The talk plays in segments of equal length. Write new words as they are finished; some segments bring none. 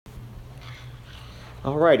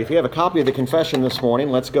All right, if you have a copy of the confession this morning,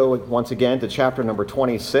 let's go once again to chapter number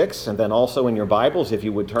 26, and then also in your Bibles, if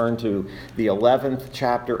you would turn to the 11th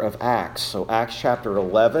chapter of Acts. So Acts chapter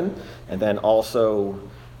 11, and then also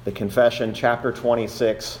the confession, chapter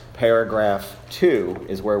 26, paragraph 2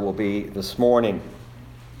 is where we'll be this morning.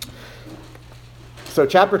 So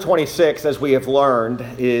chapter 26, as we have learned,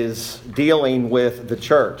 is dealing with the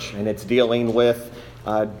church, and it's dealing with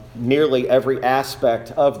nearly every aspect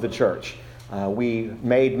of the church. We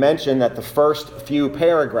made mention that the first few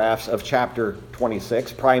paragraphs of chapter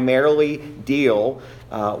 26 primarily deal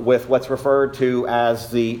with what's referred to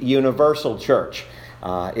as the universal church.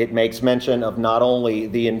 It makes mention of not only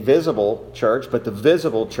the invisible church, but the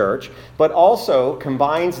visible church, but also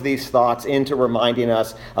combines these thoughts into reminding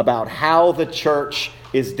us about how the church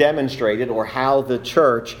is demonstrated or how the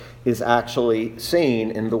church is actually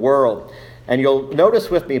seen in the world. And you'll notice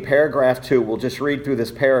with me paragraph 2, we'll just read through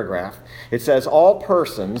this paragraph. It says, all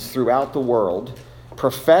persons throughout the world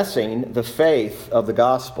professing the faith of the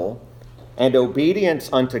gospel and obedience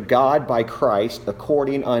unto God by Christ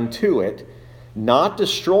according unto it, not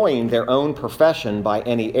destroying their own profession by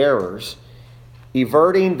any errors,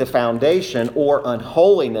 everting the foundation or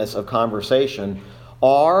unholiness of conversation,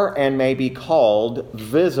 are and may be called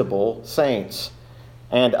visible saints.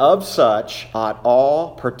 And of such ought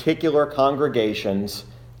all particular congregations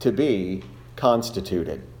to be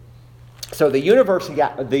constituted. So the universal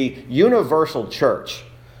church,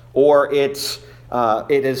 or its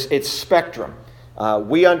spectrum,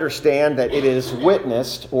 we understand that it is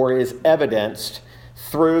witnessed or is evidenced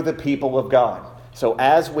through the people of God. So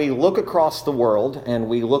as we look across the world and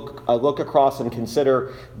we look across and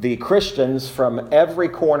consider the Christians from every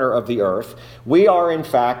corner of the earth, we are in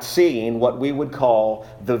fact seeing what we would call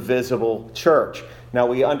the visible church. Now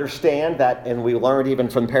we understand that, and we learned even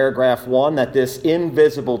from paragraph 1, that this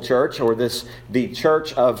invisible church, or the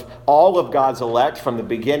church of all of God's elect from the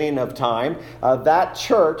beginning of time, that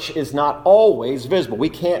church is not always visible. We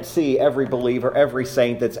can't see every believer, every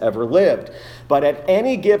saint that's ever lived. But at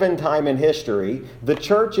any given time in history, the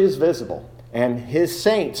church is visible. And his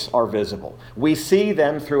saints are visible. We see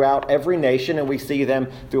them throughout every nation, and we see them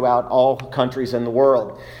throughout all countries in the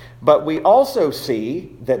world. But we also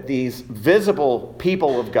see that these visible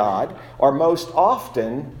people of God are most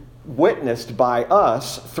often witnessed by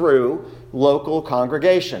us through local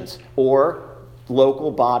congregations or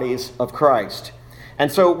local bodies of Christ.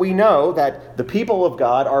 And so we know that the people of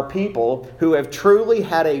God are people who have truly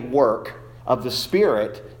had a work of the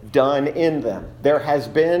Spirit done in them. There has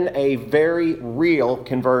been a very real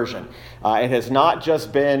conversion. It has not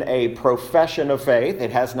just been a profession of faith.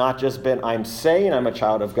 It has not just been, I'm saying I'm a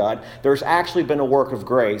child of God. There's actually been a work of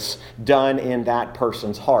grace done in that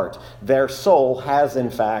person's heart. Their soul has, in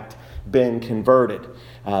fact, been converted.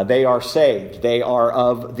 They are saved. They are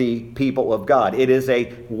of the people of God. It is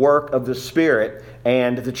a work of the Spirit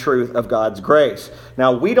and the truth of God's grace.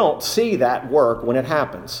 Now, we don't see that work when it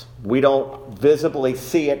happens. We don't visibly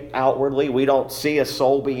see it outwardly. We don't see a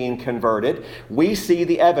soul being converted. We see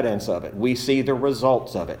the evidence of it. We see the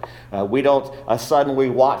results of it. We don't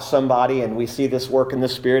suddenly watch somebody and we see this work in the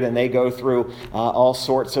Spirit and they go through all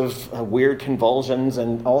sorts of weird convulsions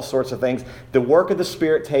and all sorts of things. The work of the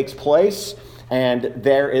Spirit takes place, and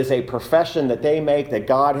there is a profession that they make that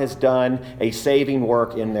God has done a saving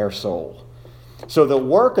work in their soul. So the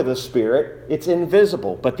work of the Spirit, it's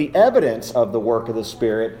invisible, but the evidence of the work of the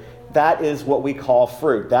Spirit, that is what we call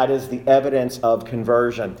fruit. That is the evidence of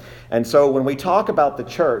conversion. And so when we talk about the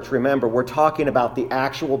church, remember, we're talking about the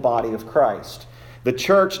actual body of Christ. The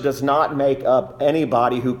church does not make up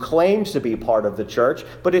anybody who claims to be part of the church,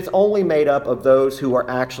 but it's only made up of those who are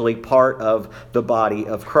actually part of the body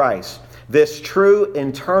of Christ. This true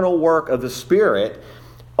internal work of the Spirit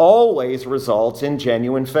always results in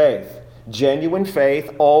genuine faith. Genuine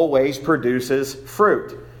faith always produces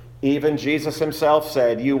fruit. Even Jesus himself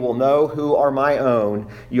said, you will know who are my own.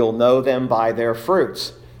 You'll know them by their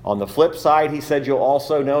fruits. On the flip side, he said, you'll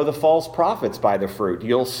also know the false prophets by the fruit.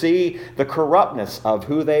 You'll see the corruptness of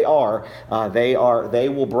who they are. They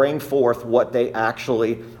will bring forth what they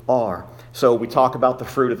actually are. So we talk about the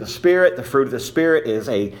fruit of the Spirit. The fruit of the Spirit is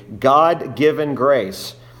a God-given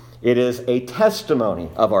grace. It is a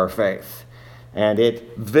testimony of our faith. And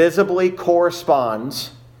it visibly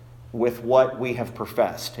corresponds with what we have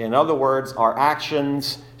professed. In other words, our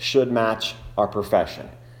actions should match our profession.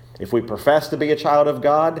 If we profess to be a child of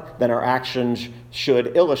God, then our actions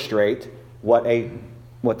should illustrate what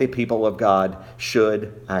the people of God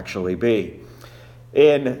should actually be.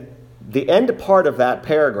 In the end part of that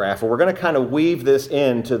paragraph, we're going to kind of weave this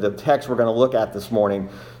into the text we're going to look at this morning.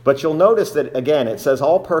 But you'll notice that, again, it says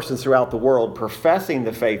all persons throughout the world professing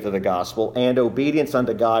the faith of the gospel and obedience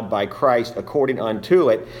unto God by Christ according unto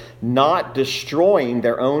it, not destroying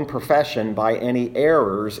their own profession by any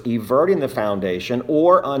errors, everting the foundation,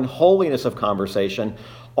 or unholiness of conversation,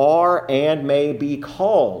 are and may be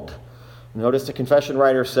called. Notice the confession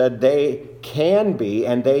writer said they can be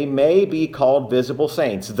and they may be called visible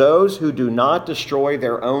saints, those who do not destroy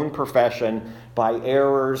their own profession by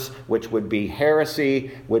errors, which would be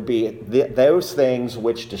heresy, would be those things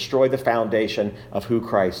which destroy the foundation of who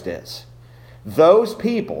Christ is. Those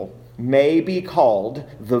people may be called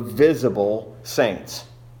the visible saints.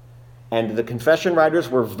 And the confession writers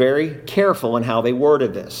were very careful in how they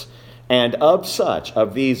worded this. And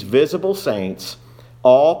of these visible saints,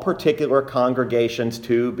 all particular congregations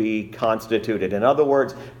to be constituted. In other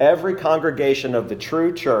words, every congregation of the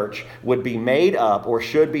true church would be made up or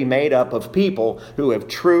should be made up of people who have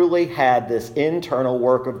truly had this internal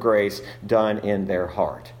work of grace done in their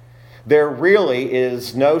heart. There really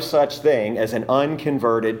is no such thing as an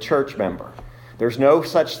unconverted church member. There's no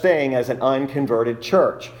such thing as an unconverted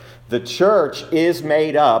church. The church is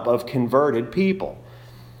made up of converted people.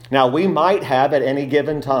 Now, we might have at any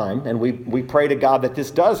given time, and we pray to God that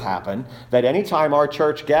this does happen, that any time our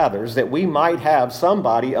church gathers, that we might have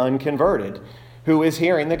somebody unconverted who is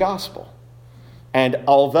hearing the gospel. And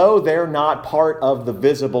although they're not part of the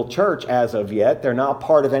visible church as of yet, they're not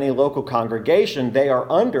part of any local congregation, they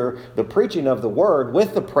are under the preaching of the word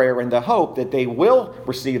with the prayer and the hope that they will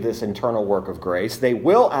receive this internal work of grace, they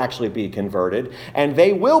will actually be converted, and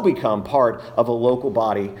they will become part of a local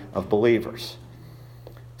body of believers.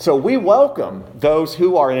 So we welcome those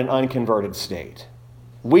who are in an unconverted state.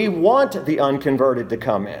 We want the unconverted to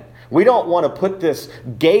come in. We don't want to put this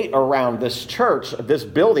gate around this church, this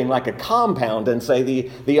building, like a compound and say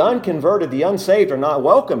the unconverted, the unsaved are not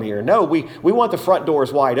welcome here. No, we want the front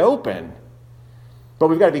doors wide open. But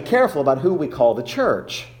we've got to be careful about who we call the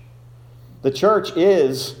church. The church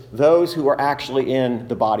is those who are actually in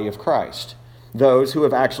the body of Christ, those who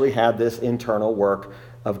have actually had this internal work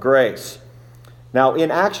of grace. Now,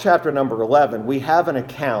 in Acts chapter number 11, we have an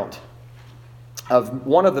account of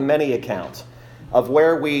one of the many accounts of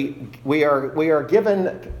where we are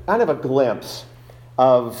given kind of a glimpse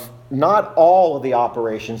of not all of the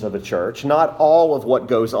operations of a church, not all of what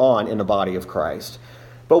goes on in the body of Christ,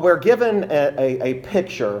 but we're given a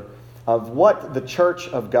picture of what the church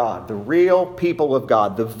of God, the real people of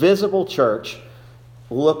God, the visible church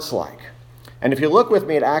looks like. And if you look with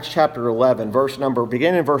me at Acts chapter 11,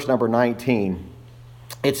 beginning in verse number 19,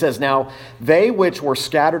 it says, "Now they which were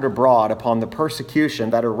scattered abroad upon the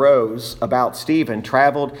persecution that arose about Stephen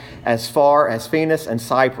traveled as far as Phoenix and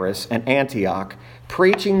Cyprus and Antioch,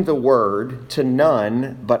 preaching the word to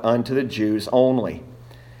none but unto the Jews only.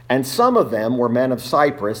 And some of them were men of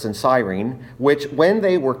Cyprus and Cyrene, which when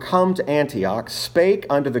they were come to Antioch spake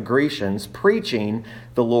unto the Grecians, preaching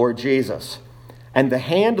the Lord Jesus. And the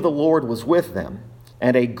hand of the Lord was with them,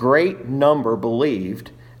 and a great number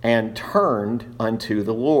believed and turned unto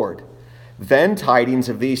the Lord. Then tidings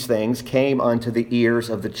of these things came unto the ears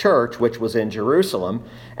of the church which was in Jerusalem,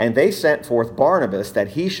 and they sent forth Barnabas that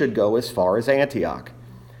he should go as far as Antioch,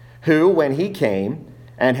 who, when he came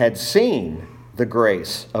and had seen the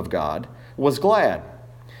grace of God, was glad,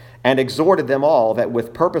 and exhorted them all that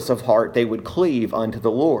with purpose of heart they would cleave unto the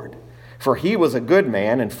Lord. For he was a good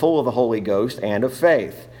man and full of the Holy Ghost and of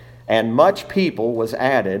faith, and much people was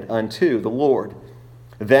added unto the Lord.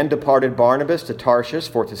 Then departed Barnabas to Tarshish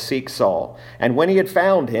for to seek Saul. And when he had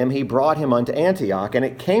found him, he brought him unto Antioch. And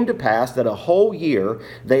it came to pass that a whole year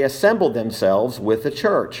they assembled themselves with the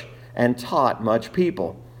church, and taught much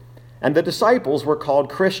people. And the disciples were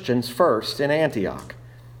called Christians first in Antioch.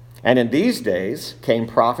 And in these days came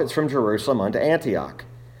prophets from Jerusalem unto Antioch.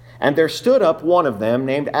 And there stood up one of them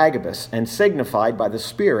named Agabus, and signified by the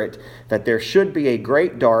Spirit that there should be a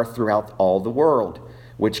great dearth throughout all the world,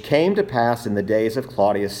 which came to pass in the days of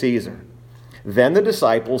Claudius Caesar. Then the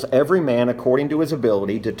disciples, every man according to his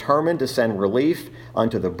ability, determined to send relief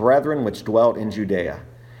unto the brethren which dwelt in Judea,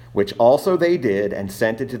 which also they did, and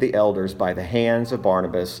sent it to the elders by the hands of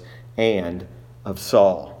Barnabas and of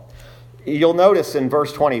Saul." You'll notice in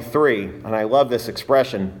verse 23, and I love this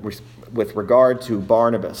expression with regard to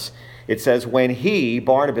Barnabas. It says, when he,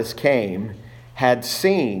 Barnabas, came, had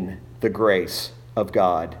seen the grace of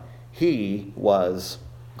God, he was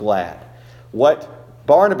glad. What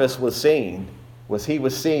Barnabas was seeing was he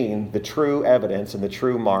was seeing the true evidence and the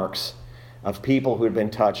true marks of people who had been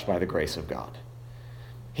touched by the grace of God.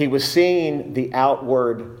 He was seeing the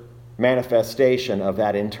outward manifestation of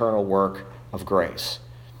that internal work of grace.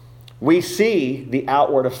 We see the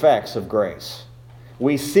outward effects of grace.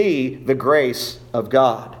 we see the grace of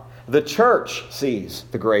God. The church sees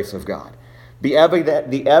the grace of God. The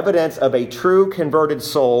evidence of a true converted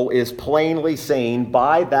soul is plainly seen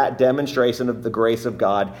by that demonstration of the grace of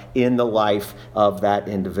God in the life of that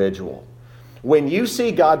individual. When you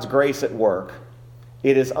see God's grace at work,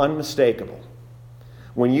 it is unmistakable.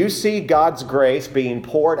 When you see God's grace being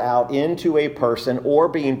poured out into a person or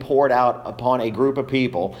being poured out upon a group of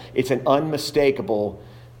people, it's an unmistakable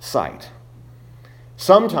sight.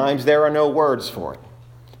 Sometimes there are no words for it.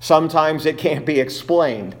 Sometimes it can't be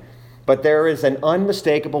explained. But there is an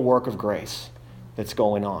unmistakable work of grace that's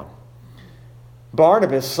going on.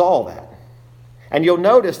 Barnabas saw that. And you'll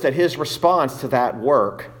notice that his response to that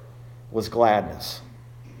work was gladness.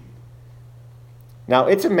 Now,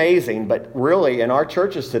 it's amazing, but really in our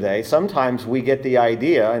churches today, sometimes we get the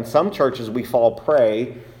idea, in some churches we fall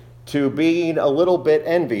prey to being a little bit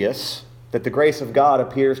envious that the grace of God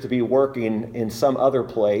appears to be working in some other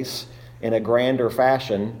place in a grander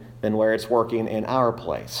fashion than where it's working in our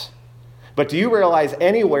place. But do you realize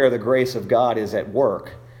anywhere the grace of God is at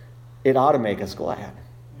work, it ought to make us glad.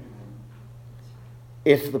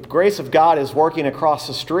 If the grace of God is working across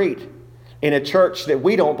the street in a church that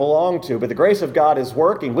we don't belong to, but the grace of God is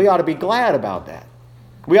working, we ought to be glad about that.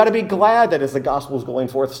 We ought to be glad that as the gospel is going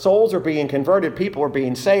forth, souls are being converted, people are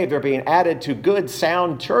being saved, they're being added to good,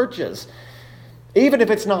 sound churches. Even if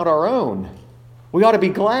it's not our own, we ought to be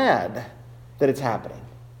glad that it's happening.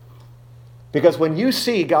 Because when you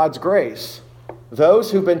see God's grace,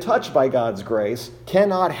 those who've been touched by God's grace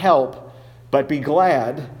cannot help but be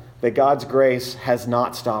glad that God's grace has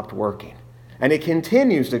not stopped working. And it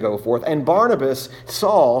continues to go forth. And Barnabas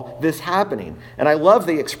saw this happening. And I love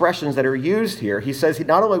the expressions that are used here. He says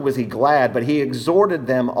not only was he glad, but he exhorted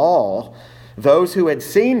them all, those who had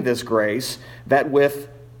seen this grace, that with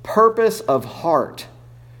purpose of heart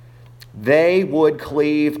they would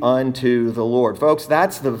cleave unto the Lord. Folks,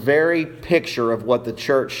 that's the very picture of what the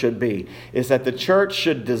church should be, is that the church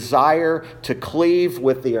should desire to cleave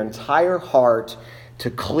with the entire heart,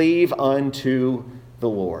 to cleave unto the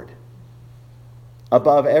Lord.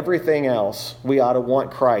 Above everything else, we ought to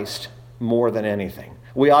want Christ more than anything.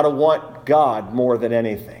 We ought to want God more than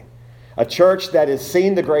anything. A church that has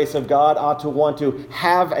seen the grace of God ought to want to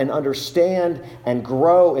have and understand and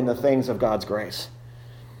grow in the things of God's grace.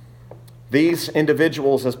 These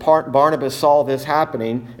individuals, as Barnabas saw this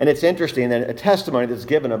happening, and it's interesting that a testimony that's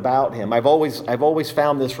given about him. I've always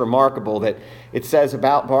found this remarkable that it says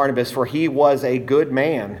about Barnabas, for he was a good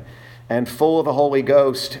man and full of the Holy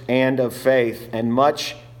Ghost and of faith, and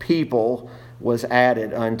much people was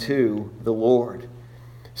added unto the Lord.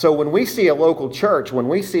 So when we see a local church, when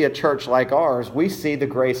we see a church like ours, we see the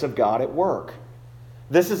grace of God at work.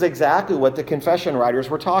 This is exactly what the confession writers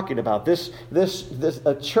were talking about.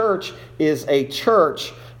 A church is a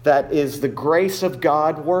church that is the grace of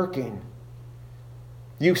God working.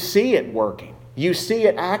 You see it working. You see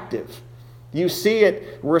it active. You see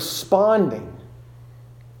it responding.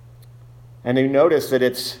 And you notice that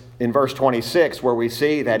it's in verse 26 where we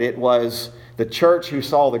see that it was the church who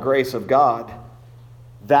saw the grace of God.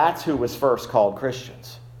 That's who was first called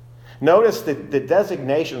Christians. Notice that the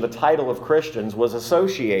designation, the title of Christians was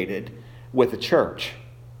associated with the church.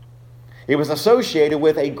 It was associated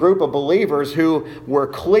with a group of believers who were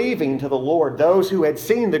cleaving to the Lord, those who had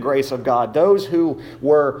seen the grace of God, those who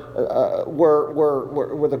were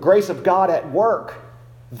the grace of God at work.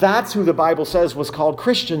 That's who the Bible says was called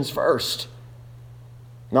Christians first.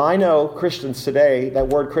 Now I know Christians today, that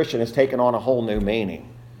word Christian has taken on a whole new meaning.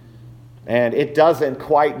 And it doesn't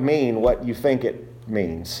quite mean what you think it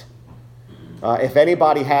means. If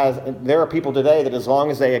anybody there are people today that as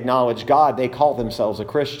long as they acknowledge God, they call themselves a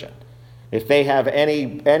Christian. If they have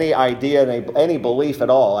any idea, any belief at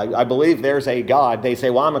all, I believe there's a God, they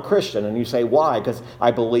say, well, I'm a Christian. And you say, why? Because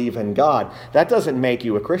I believe in God. That doesn't make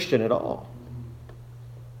you a Christian at all.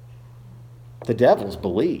 The devils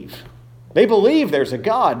believe. They believe there's a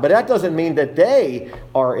God, but that doesn't mean that they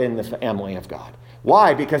are in the family of God.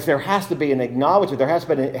 Why? Because there has to be an acknowledgement.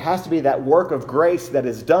 It has to be that work of grace that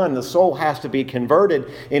is done. The soul has to be converted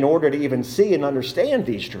in order to even see and understand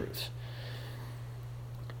these truths.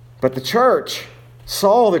 But the church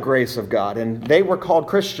saw the grace of God, and they were called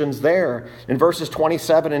Christians there. In verses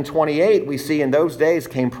 27 and 28, we see in those days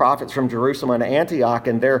came prophets from Jerusalem and Antioch,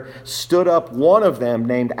 and there stood up one of them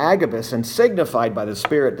named Agabus, and signified by the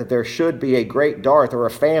Spirit that there should be a great dearth or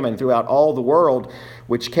a famine throughout all the world,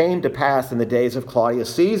 which came to pass in the days of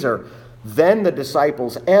Claudius Caesar. Then the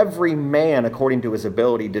disciples, every man according to his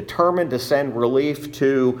ability, determined to send relief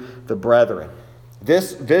to the brethren.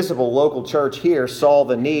 This visible local church here saw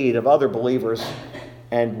the need of other believers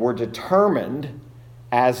and were determined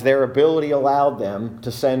as their ability allowed them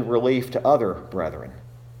to send relief to other brethren,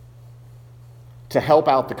 to help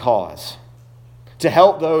out the cause, to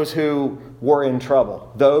help those who were in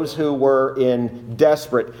trouble, those who were in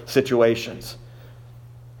desperate situations.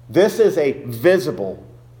 This is a visible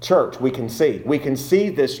church we can see. We can see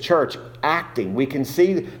this church acting. We can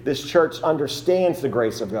see this church understands the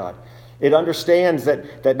grace of God. It understands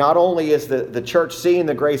that not only is the church seeing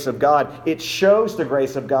the grace of God, it shows the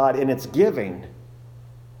grace of God in its giving.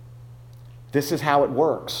 This is how it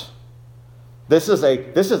works. This is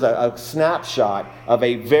a snapshot of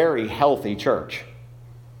a very healthy church.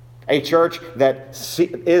 A church that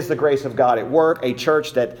is the grace of God at work. A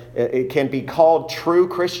church that it can be called true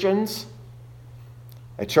Christians.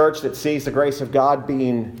 A church that sees the grace of God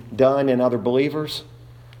being done in other believers.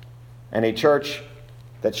 And a church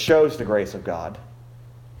that shows the grace of God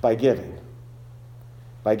by giving.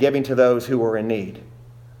 By giving to those who are in need.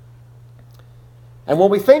 And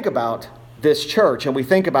when we think about this church and we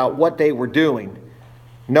think about what they were doing,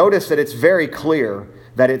 notice that it's very clear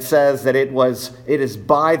that it says that it is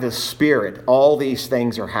by the Spirit all these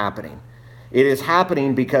things are happening. It is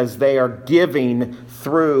happening because they are giving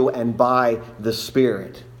through and by the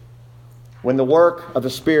Spirit. When the work of the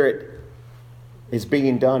Spirit is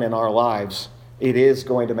being done in our lives, it is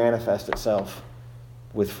going to manifest itself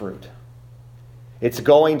with fruit. It's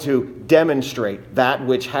going to demonstrate that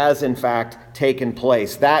which has in fact taken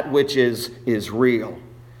place, that which is real.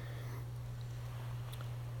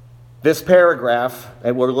 This paragraph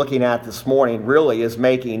that we're looking at this morning really is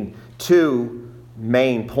making two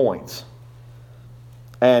main points.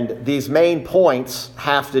 And these main points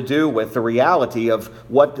have to do with the reality of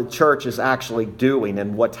what the church is actually doing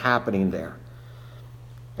and what's happening there.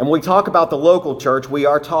 And when we talk about the local church, we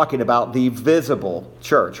are talking about the visible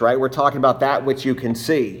church, right? We're talking about that which you can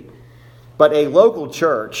see. But a local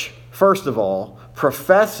church, first of all,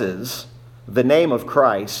 professes the name of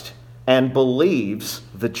Christ and believes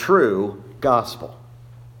the true gospel.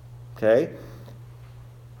 Okay?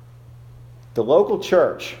 The local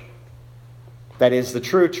church, that is the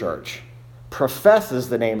true church, professes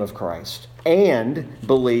the name of Christ and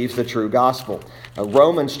believes the true gospel.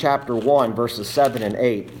 Romans chapter 1, verses 7 and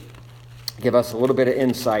 8 give us a little bit of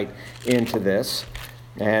insight into this.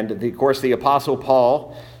 And of course, the Apostle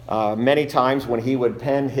Paul, many times when he would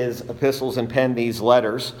pen his epistles and pen these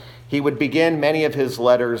letters, he would begin many of his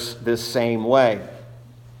letters this same way.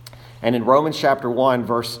 And in Romans chapter 1,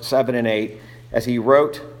 verse 7 and 8, as he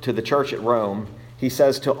wrote to the church at Rome, he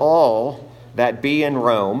says, "To all that be in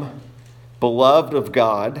Rome, beloved of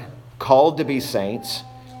God, called to be saints,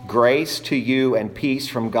 grace to you and peace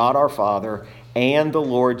from God our Father and the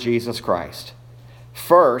Lord Jesus Christ.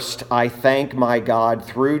 First, I thank my God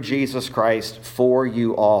through Jesus Christ for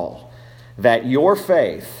you all, that your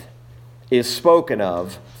faith is spoken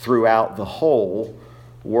of throughout the whole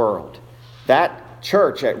world." That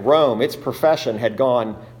church at Rome, its profession had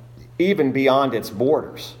gone even beyond its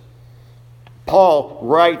borders. Paul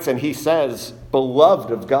writes and he says,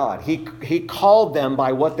 beloved of God. He called them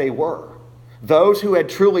by what they were. Those who had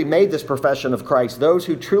truly made this profession of Christ, those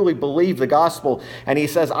who truly believed the gospel. And he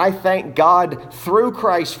says, I thank God through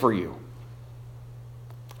Christ for you.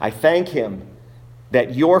 I thank him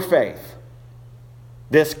that your faith,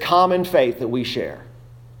 this common faith that we share,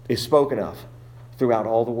 is spoken of throughout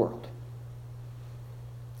all the world.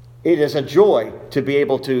 It is a joy to be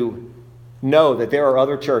able to know that there are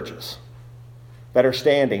other churches that are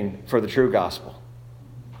standing for the true gospel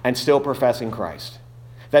and still professing Christ.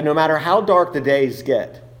 That no matter how dark the days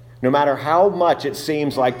get, no matter how much it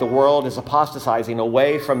seems like the world is apostatizing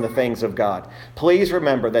away from the things of God, please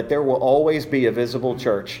remember that there will always be a visible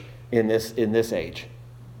church in this age.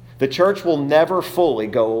 The church will never fully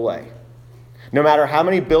go away. No matter how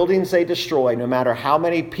many buildings they destroy, no matter how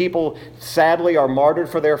many people sadly are martyred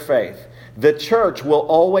for their faith, the church will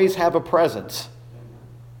always have a presence,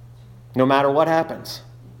 no matter what happens.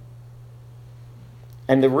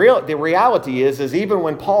 And the reality is even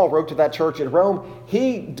when Paul wrote to that church at Rome,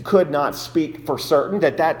 he could not speak for certain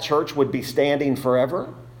that church would be standing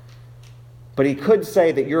forever. But he could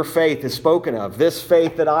say that your faith is spoken of, this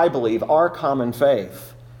faith that I believe, our common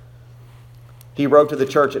faith. He wrote to the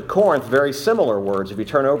church at Corinth very similar words. If you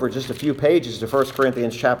turn over just a few pages to 1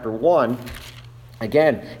 Corinthians chapter 1,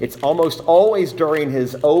 again, it's almost always during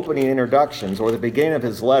his opening introductions or the beginning of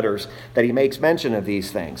his letters that he makes mention of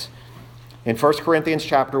these things. In 1 Corinthians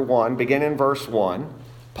chapter 1, beginning in verse 1,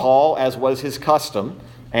 Paul, as was his custom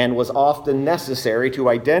and was often necessary to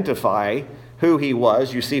identify who he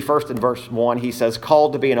was, you see first in verse 1, he says,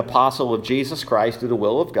 called to be an apostle of Jesus Christ through the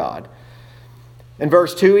will of God. In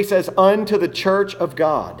verse 2, he says, unto the church of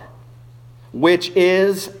God, which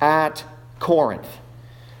is at Corinth.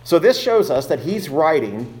 So this shows us that he's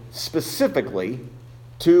writing specifically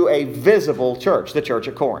to a visible church, the church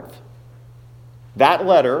at Corinth. That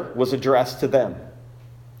letter was addressed to them.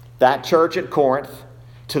 That church at Corinth,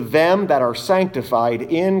 to them that are sanctified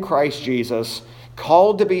in Christ Jesus,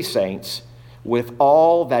 called to be saints, with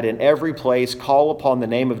all that in every place call upon the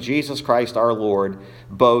name of Jesus Christ our Lord,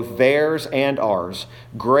 both theirs and ours.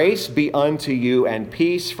 Grace be unto you and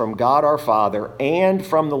peace from God our Father and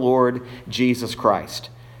from the Lord Jesus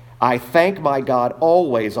Christ. I thank my God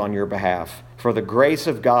always on your behalf for the grace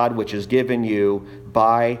of God which is given you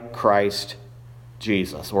by Christ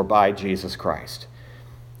Jesus, or by Jesus Christ.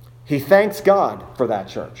 He thanks God for that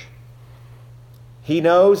church. He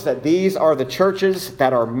knows that these are the churches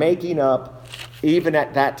that are making up, even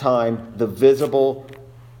at that time, the visible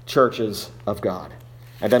churches of God.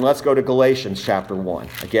 And then let's go to Galatians chapter 1.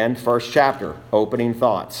 Again, first chapter, opening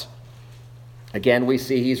thoughts. Again, we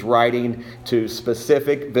see he's writing to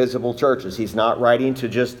specific visible churches. He's not writing to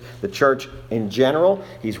just the church in general.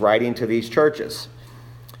 He's writing to these churches.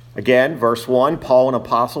 Again, verse 1, Paul, an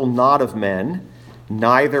apostle, not of men,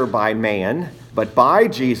 neither by man, but by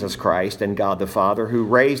Jesus Christ and God the Father, who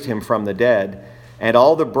raised him from the dead, and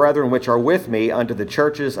all the brethren which are with me unto the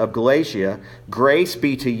churches of Galatia, grace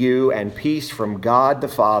be to you and peace from God the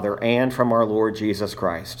Father and from our Lord Jesus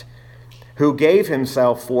Christ, who gave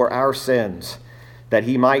himself for our sins, that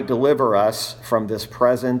he might deliver us from this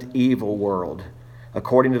present evil world,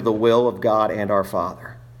 according to the will of God and our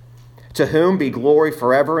Father, to whom be glory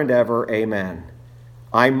forever and ever. Amen.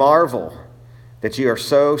 I marvel that ye are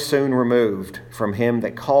so soon removed from him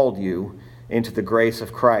that called you into the grace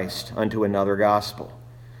of Christ unto another gospel,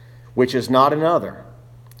 which is not another,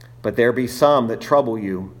 but there be some that trouble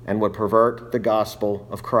you and would pervert the gospel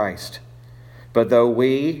of Christ. But though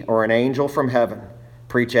we or an angel from heaven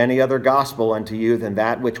preach any other gospel unto you than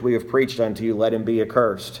that which we have preached unto you, let him be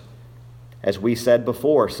accursed. As we said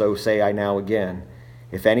before, so say I now again.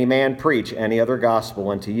 If any man preach any other gospel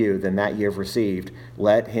unto you than that ye have received,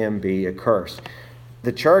 let him be accursed.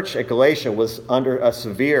 The church at Galatia was under a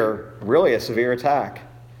severe attack.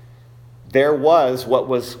 There was what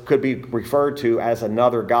could be referred to as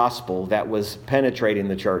another gospel that was penetrating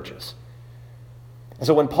the churches. And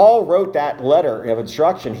so when Paul wrote that letter of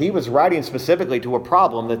instruction, he was writing specifically to a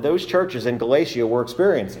problem that those churches in Galatia were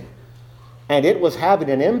experiencing. And it was having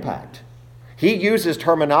an impact. He uses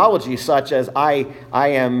terminology such as, I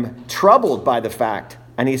am troubled by the fact.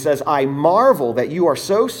 And he says, I marvel that you are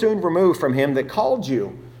so soon removed from him that called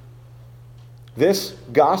you. This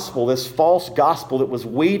gospel, this false gospel that was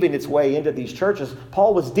weaving its way into these churches,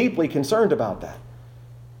 Paul was deeply concerned about that.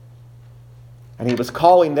 And he was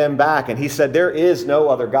calling them back, and he said, there is no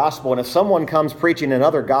other gospel. And if someone comes preaching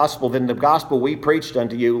another gospel than the gospel we preached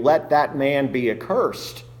unto you, let that man be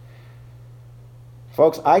accursed.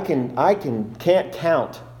 Folks, I can't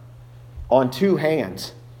count on two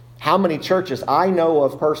hands how many churches I know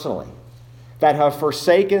of personally that have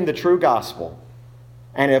forsaken the true gospel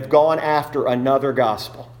and have gone after another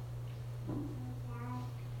gospel.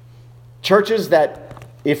 Churches that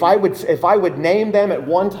if I would name them at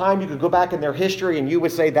one time, you could go back in their history and you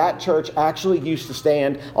would say that church actually used to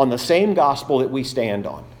stand on the same gospel that we stand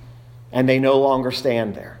on, and they no longer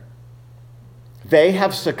stand there. They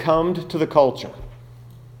have succumbed to the culture.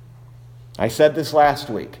 I said this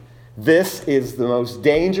last week. This is the most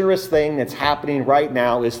dangerous thing that's happening right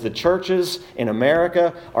now, is the churches in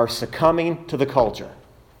America are succumbing to the culture.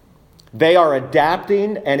 They are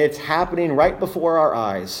adapting, and it's happening right before our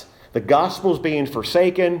eyes. The gospel's being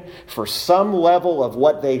forsaken for some level of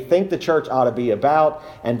what they think the church ought to be about,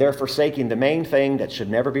 and they're forsaking the main thing that should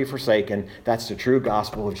never be forsaken. That's the true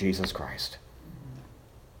gospel of Jesus Christ.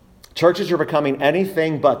 Churches are becoming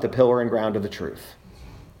anything but the pillar and ground of the truth.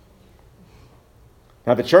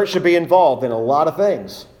 Now, the church should be involved in a lot of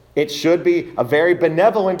things. It should be a very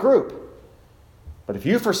benevolent group. But if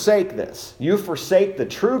you forsake this, you forsake the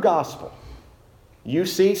true gospel, you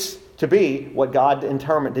cease to be what God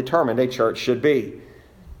determined a church should be.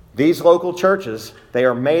 These local churches, they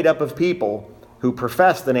are made up of people who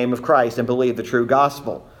profess the name of Christ and believe the true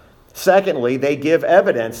gospel. Secondly, they give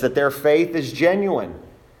evidence that their faith is genuine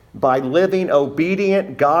by living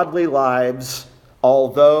obedient, godly lives,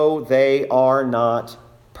 although they are not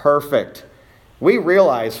perfect. We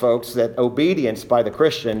realize, folks, that obedience by the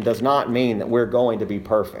Christian does not mean that we're going to be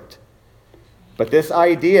perfect. But this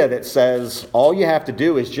idea that says all you have to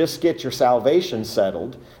do is just get your salvation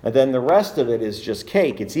settled, and then the rest of it is just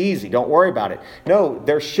cake, it's easy, don't worry about it. No,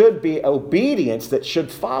 there should be obedience that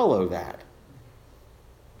should follow that.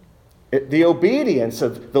 The obedience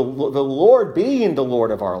of the Lord being the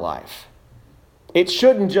Lord of our life. It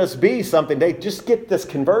shouldn't just be something, they just get this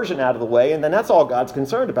conversion out of the way and then that's all God's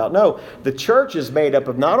concerned about. No, the church is made up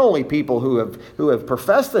of not only people who have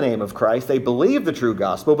professed the name of Christ, they believe the true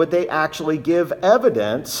gospel, but they actually give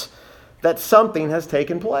evidence that something has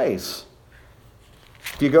taken place.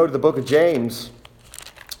 If you go to the book of James,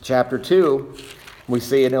 chapter 2, we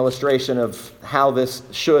see an illustration of how this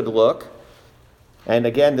should look. And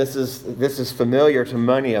again, this is familiar to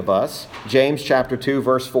many of us. James chapter 2,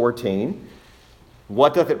 verse 14.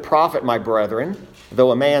 What doth it profit, my brethren,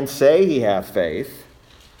 though a man say he have faith,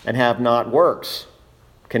 and have not works?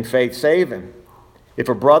 Can faith save him? If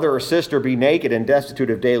a brother or sister be naked and destitute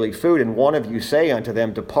of daily food, and one of you say unto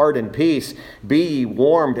them, Depart in peace, be ye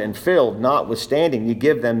warmed and filled, notwithstanding ye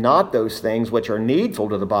give them not those things which are needful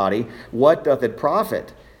to the body, what doth it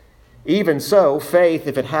profit? Even so, faith,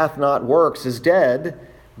 if it hath not works, is dead,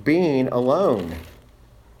 being alone.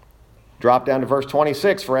 Drop down to verse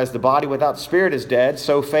 26. For as the body without spirit is dead,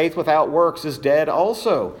 so faith without works is dead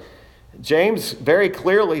also. James very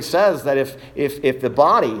clearly says that if the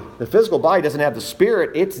body, the physical body, doesn't have the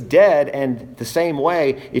spirit, it's dead. And the same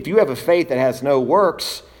way, if you have a faith that has no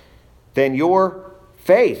works, then your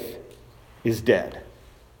faith is dead.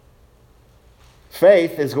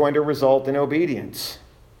 Faith is going to result in obedience,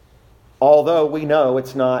 although we know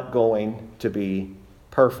it's not going to be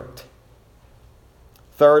perfect.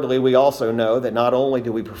 Thirdly, we also know that not only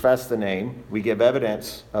do we profess the name, we give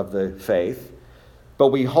evidence of the faith, but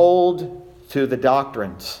we hold to the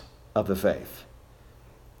doctrines of the faith,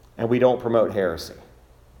 and we don't promote heresy.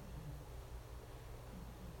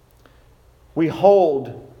 We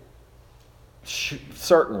hold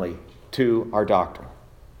certainly to our doctrine.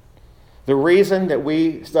 The reason that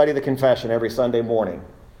we study the confession every Sunday morning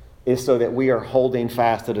is so that we are holding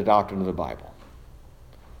fast to the doctrine of the Bible.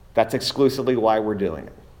 That's exclusively why we're doing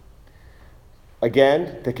it.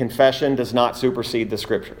 Again, the confession does not supersede the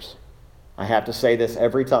Scriptures. I have to say this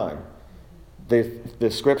every time.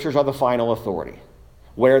 The Scriptures are the final authority.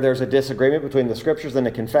 Where there's a disagreement between the Scriptures and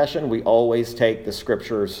the confession, we always take the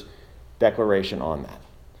Scriptures' declaration on that.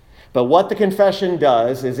 But what the confession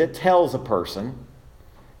does is it tells a person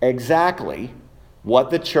exactly what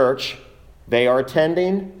the church they are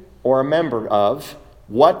attending or a member of,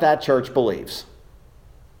 what that church believes.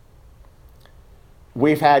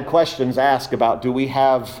 We've had questions asked about, do we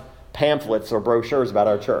have pamphlets or brochures about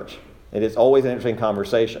our church? It is always an interesting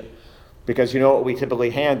conversation because you know what we typically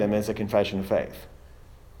hand them is a confession of faith.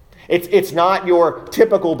 It's not your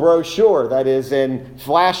typical brochure that is in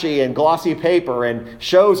flashy and glossy paper and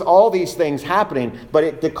shows all these things happening, but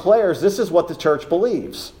it declares this is what the church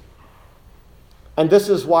believes. And this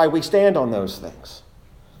is why we stand on those things.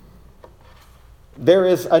 There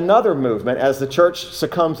is another movement as the church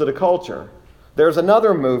succumbs to the culture. There's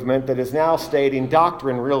another movement that is now stating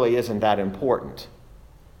doctrine really isn't that important.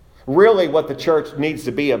 Really what the church needs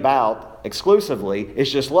to be about exclusively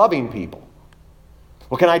is just loving people.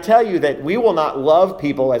 Well, can I tell you that we will not love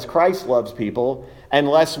people as Christ loves people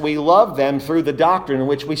unless we love them through the doctrine in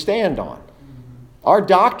which we stand on. Our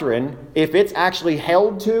doctrine, if it's actually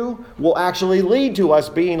held to, will actually lead to us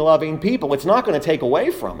being loving people. It's not going to take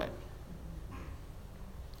away from it.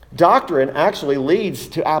 Doctrine actually leads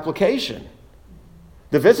to application.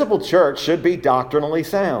 The visible church should be doctrinally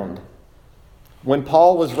sound. When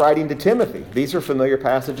Paul was writing to Timothy, these are familiar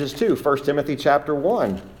passages too, 1 Timothy chapter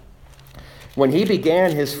 1. When he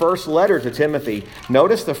began his first letter to Timothy,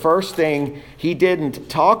 notice the first thing he didn't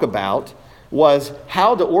talk about was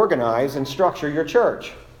how to organize and structure your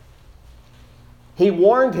church. He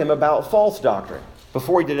warned him about false doctrine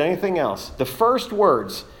before he did anything else. The first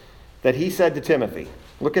words that he said to Timothy,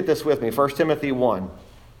 look at this with me, 1 Timothy 1.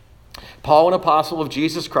 Paul, an apostle of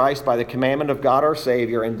Jesus Christ, by the commandment of God our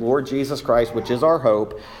Savior and Lord Jesus Christ, which is our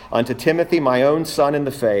hope, unto Timothy, my own son in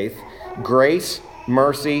the faith, grace,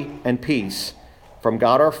 mercy, and peace from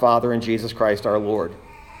God our Father and Jesus Christ our Lord.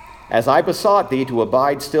 As I besought thee to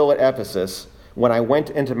abide still at Ephesus, when I went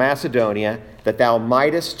into Macedonia, that thou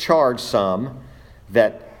mightest charge some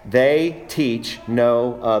that they teach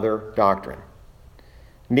no other doctrine.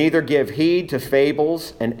 Neither give heed to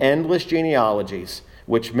fables and endless genealogies,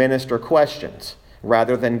 which minister questions,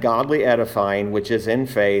 rather than godly edifying, which is in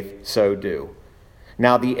faith, so do.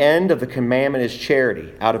 Now the end of the commandment is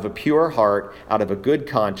charity, out of a pure heart, out of a good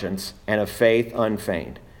conscience, and of faith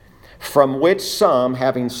unfeigned, from which some,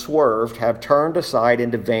 having swerved, have turned aside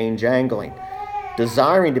into vain jangling,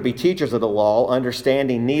 desiring to be teachers of the law,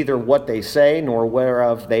 understanding neither what they say nor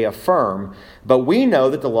whereof they affirm. But we know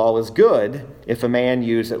that the law is good, if a man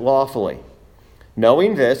use it lawfully.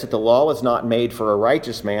 Knowing this, that the law is not made for a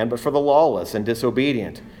righteous man, but for the lawless and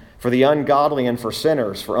disobedient, for the ungodly and for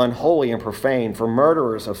sinners, for unholy and profane, for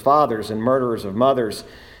murderers of fathers and murderers of mothers,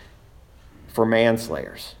 for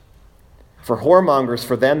manslayers, for whoremongers,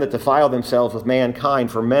 for them that defile themselves with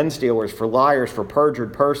mankind, for men stealers, for liars, for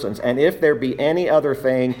perjured persons, and if there be any other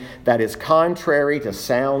thing that is contrary to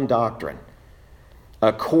sound doctrine,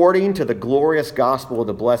 according to the glorious gospel of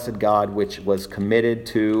the blessed God, which was committed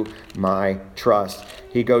to my trust.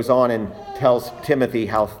 He goes on and tells Timothy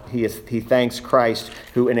how he thanks Christ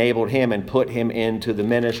who enabled him and put him into the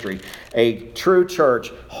ministry. A true church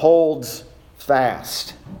holds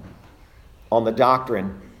fast on the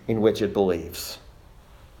doctrine in which it believes.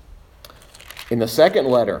 In the second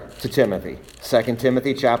letter to Timothy, 2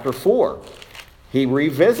 Timothy chapter 4, he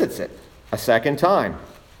revisits it a second time.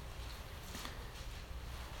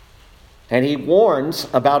 And he warns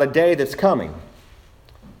about a day that's coming.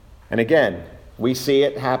 And again, we see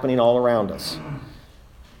it happening all around us.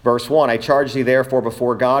 Verse 1, I charge thee therefore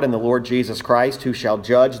before God and the Lord Jesus Christ, who shall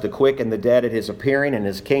judge the quick and the dead at his appearing in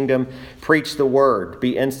his kingdom. Preach the word,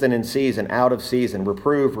 be instant in season, out of season,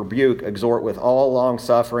 reprove, rebuke, exhort with all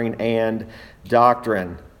longsuffering and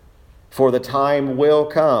doctrine. For the time will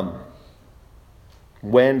come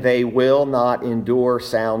when they will not endure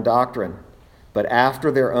sound doctrine, but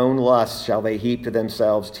after their own lusts shall they heap to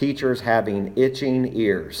themselves teachers having itching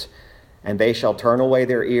ears, and they shall turn away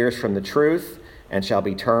their ears from the truth and shall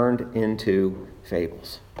be turned into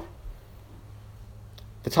fables.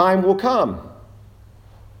 The time will come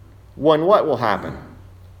when what will happen?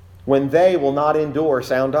 When they will not endure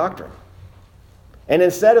sound doctrine. And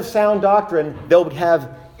instead of sound doctrine, they'll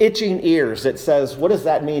have itching ears. That says, what does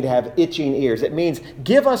that mean to have itching ears? It means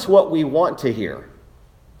give us what we want to hear.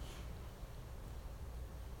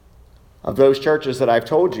 Of those churches that I've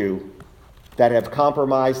told you that have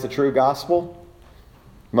compromised the true gospel,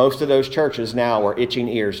 most of those churches now are itching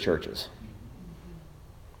ears churches.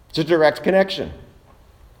 It's a direct connection.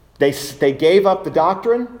 They gave up the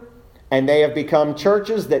doctrine, and they have become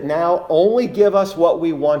churches that now only give us what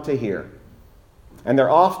we want to hear. And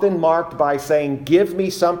they're often marked by saying, give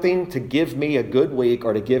me something to give me a good week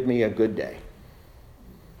or to give me a good day.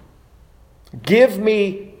 Give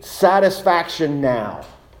me satisfaction now.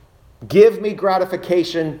 Give me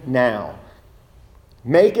gratification now.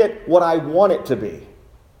 Make it what I want it to be.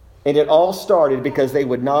 And it all started because they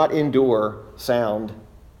would not endure sound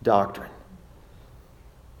doctrine.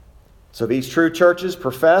 So these true churches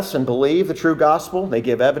profess and believe the true gospel. They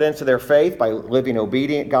give evidence of their faith by living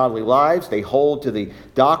obedient, godly lives. They hold to the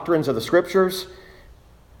doctrines of the Scriptures.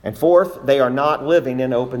 And fourth, they are not living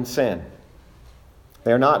in open sin.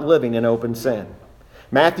 They are not living in open sin.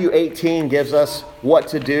 Matthew 18 gives us what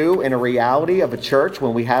to do in a reality of a church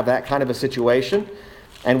when we have that kind of a situation.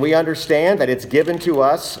 And we understand that it's given to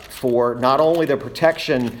us for not only the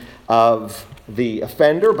protection of the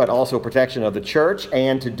offender, but also protection of the church,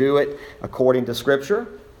 and to do it according to Scripture.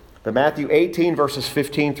 But Matthew 18, verses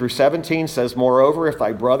 15 through 17 says, Moreover, if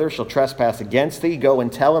thy brother shall trespass against thee, go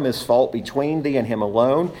and tell him his fault between thee and him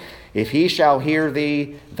alone. If he shall hear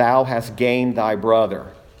thee, thou hast gained thy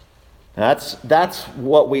brother. That's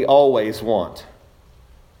what we always want.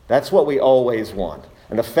 That's what we always want.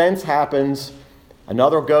 An offense happens,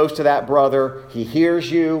 another goes to that brother, he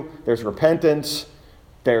hears you, there's repentance,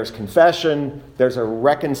 there's confession, there's a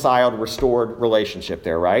reconciled, restored relationship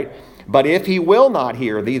there, right? But if he will not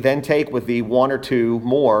hear thee, then take with thee one or two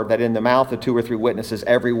more, that in the mouth of 2 or 3 witnesses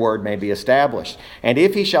every word may be established. And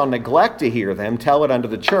if he shall neglect to hear them, tell it unto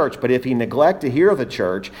the church. But if he neglect to hear the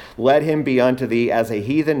church, let him be unto thee as a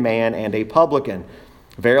heathen man and a publican.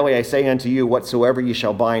 Verily I say unto you, whatsoever ye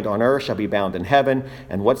shall bind on earth shall be bound in heaven,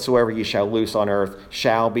 and whatsoever ye shall loose on earth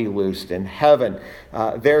shall be loosed in heaven.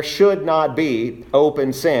 There should not be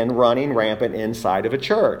open sin running rampant inside of a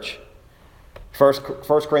church. 1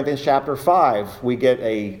 Corinthians chapter 5, we get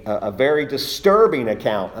a very disturbing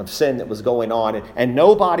account of sin that was going on, and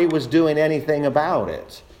nobody was doing anything about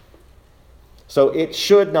it. So it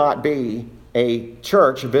should not be a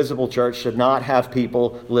church, a visible church, should not have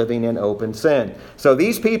people living in open sin. So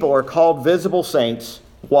these people are called visible saints.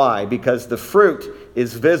 Why? Because the fruit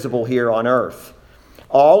is visible here on earth.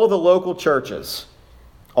 All of the local churches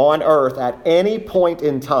on earth at any point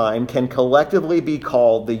in time can collectively be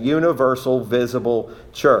called the universal visible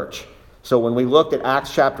church. So when we looked at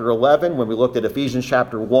Acts chapter 11, when we looked at Ephesians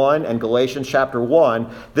chapter 1 and Galatians chapter 1,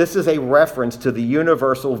 this is a reference to the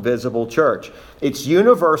universal visible church. It's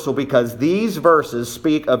universal because these verses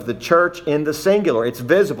speak of the church in the singular. It's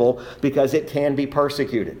visible because it can be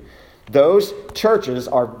persecuted. Those churches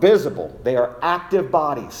are visible. They are active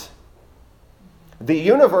bodies. The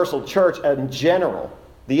universal church in general,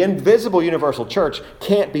 the invisible universal church,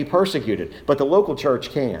 can't be persecuted, but the local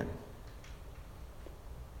church can.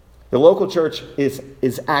 The local church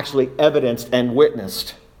is actually evidenced and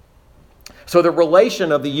witnessed. So the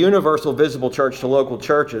relation of the universal visible church to local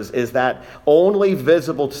churches is that only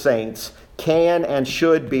visible saints can and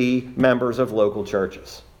should be members of local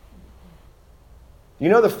churches. You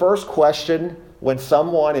know, the first question when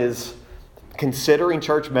someone is considering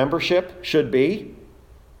church membership should be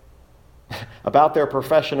about their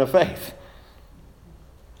profession of faith.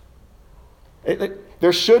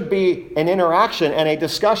 There should be an interaction and a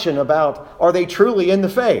discussion about, are they truly in the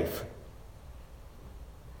faith?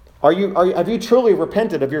 Have you truly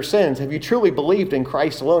repented of your sins? Have you truly believed in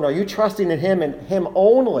Christ alone? Are you trusting in Him and Him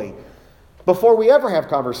only? Before we ever have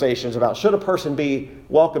conversations about should a person be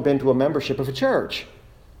welcomed into a membership of a church.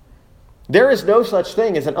 There is no such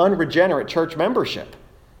thing as an unregenerate church membership.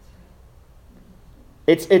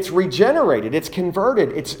 It's regenerated, it's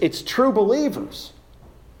converted, it's true believers.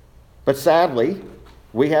 But sadly,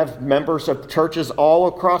 we have members of churches all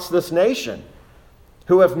across this nation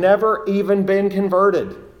who have never even been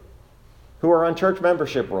converted, who are on church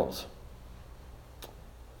membership rolls.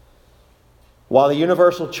 While the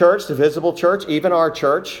universal church, the visible church, even our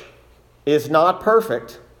church, is not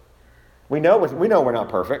perfect, we know we're not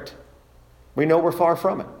perfect. We know we're far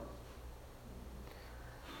from it.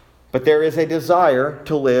 But there is a desire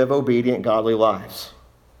to live obedient, godly lives.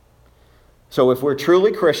 So if we're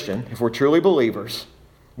truly Christian, if we're truly believers,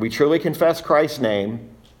 we truly confess Christ's name,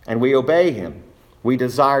 and we obey Him, we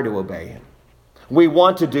desire to obey Him. We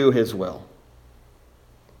want to do His will.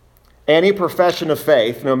 Any profession of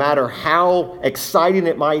faith, no matter how exciting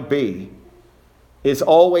it might be, is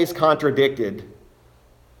always contradicted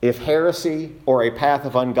if heresy or a path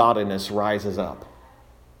of ungodliness rises up.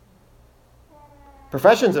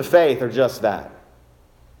 Professions of faith are just that.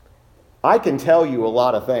 I can tell you a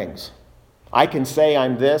lot of things. I can say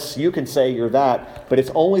I'm this, you can say you're that, but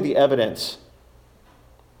it's only the evidence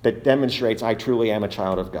that demonstrates I truly am a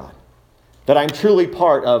child of God. That I'm truly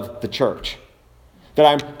part of the church. That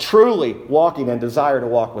I'm truly walking and desire to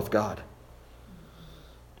walk with God.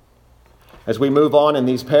 As we move on in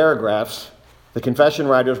these paragraphs, the confession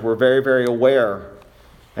writers were very, very aware.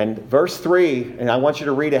 And verse 3, and I want you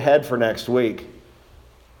to read ahead for next week,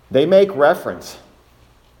 they make reference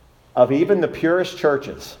of even the purest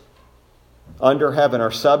churches under heaven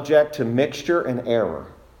are subject to mixture and error.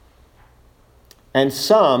 And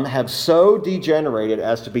some have so degenerated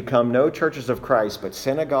as to become no churches of Christ, but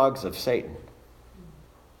synagogues of Satan.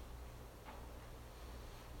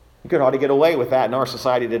 You could ought to get away with that in our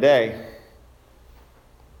society today.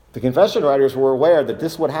 The confession writers were aware that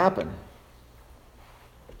this would happen.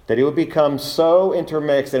 That it would become so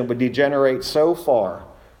intermixed and it would degenerate so far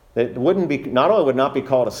that it wouldn't be, not only would not be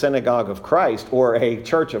called a synagogue of Christ or a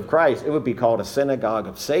church of Christ, it would be called a synagogue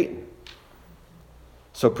of Satan.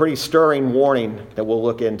 So pretty stirring warning that we'll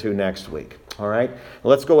look into next week. All right?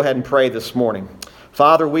 Let's go ahead and pray this morning.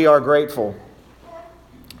 Father, we are grateful.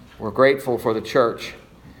 We're grateful for the church.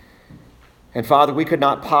 And Father, we could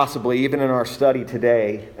not possibly, even in our study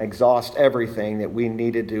today, exhaust everything that we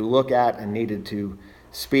needed to look at and needed to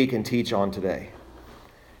speak and teach on today.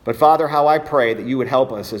 But Father, how I pray that you would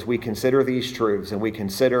help us as we consider these truths and we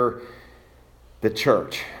consider the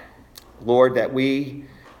church. Lord, that we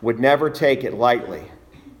would never take it lightly.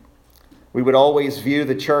 We would always view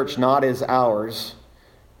the church not as ours,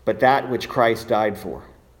 but that which Christ died for.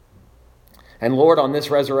 And Lord, on this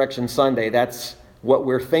Resurrection Sunday, that's what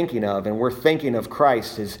we're thinking of, and we're thinking of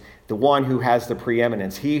Christ as the one who has the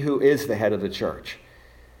preeminence, he who is the head of the church,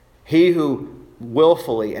 he who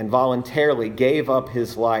willfully and voluntarily gave up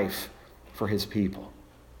his life for his people,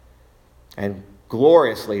 and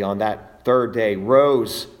gloriously on that third day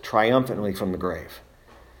rose triumphantly from the grave.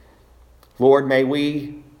 Lord, may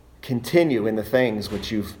we continue in the things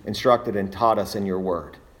which you've instructed and taught us in your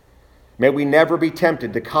word. May we never be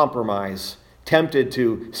tempted to compromise, tempted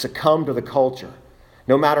to succumb to the culture,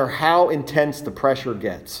 no matter how intense the pressure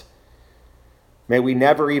gets. May we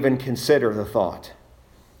never even consider the thought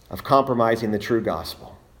of compromising the true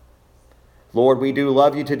gospel. Lord, we do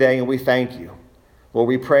love you today and we thank you. Lord,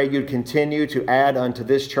 we pray you'd continue to add unto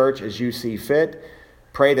this church as you see fit.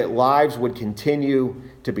 Pray that lives would continue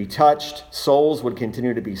to be touched, souls would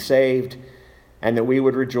continue to be saved, and that we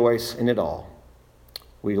would rejoice in it all.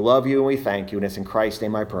 We love you and we thank you, and it's in Christ's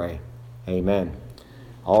name I pray. Amen.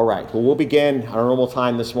 All right. Well, we'll begin our normal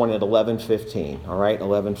time this morning at 11:15. All right,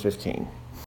 11:15.